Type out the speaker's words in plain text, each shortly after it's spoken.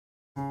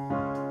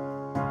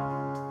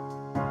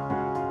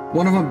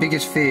One of my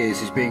biggest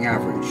fears is being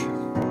average.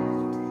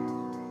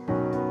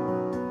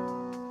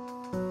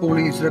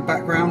 Falling into the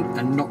background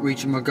and not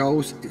reaching my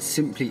goals, it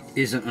simply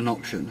isn't an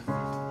option.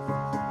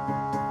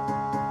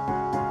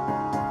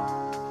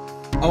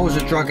 I was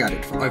a drug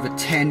addict for over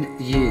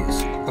 10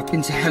 years. I've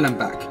been to hell and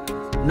back.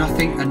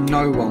 Nothing and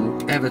no one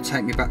will ever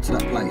take me back to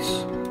that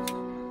place.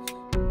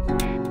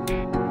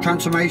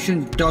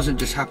 Transformation doesn't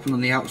just happen on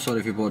the outside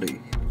of your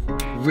body.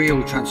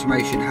 Real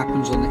transformation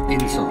happens on the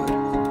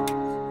inside.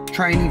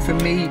 Training for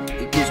me,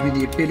 it gives me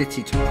the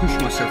ability to push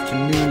myself to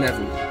a new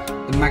level.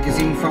 The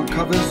magazine front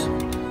covers,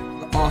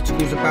 the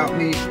articles about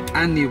me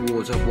and the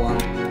awards I've won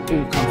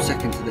all come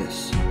second to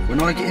this. When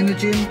I get in the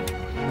gym,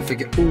 I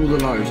forget all the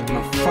lows and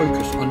I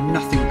focus on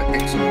nothing but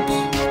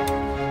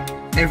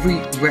excellence. Every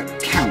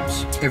rep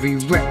counts. Every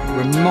rep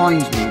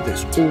reminds me that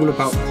it's all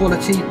about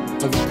quality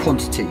over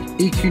quantity.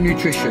 EQ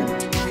Nutrition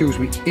fuels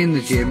me in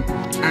the gym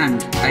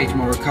and aids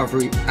my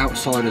recovery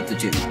outside of the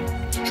gym.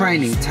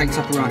 Training takes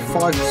up around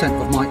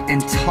 5% of my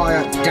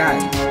entire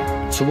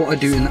day, so what I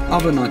do in the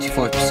other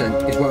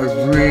 95% is where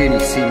I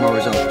really see my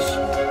results.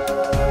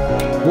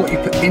 What you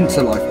put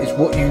into life is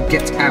what you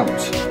get out.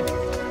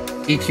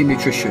 EQ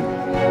Nutrition,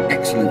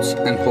 excellence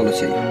and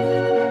quality.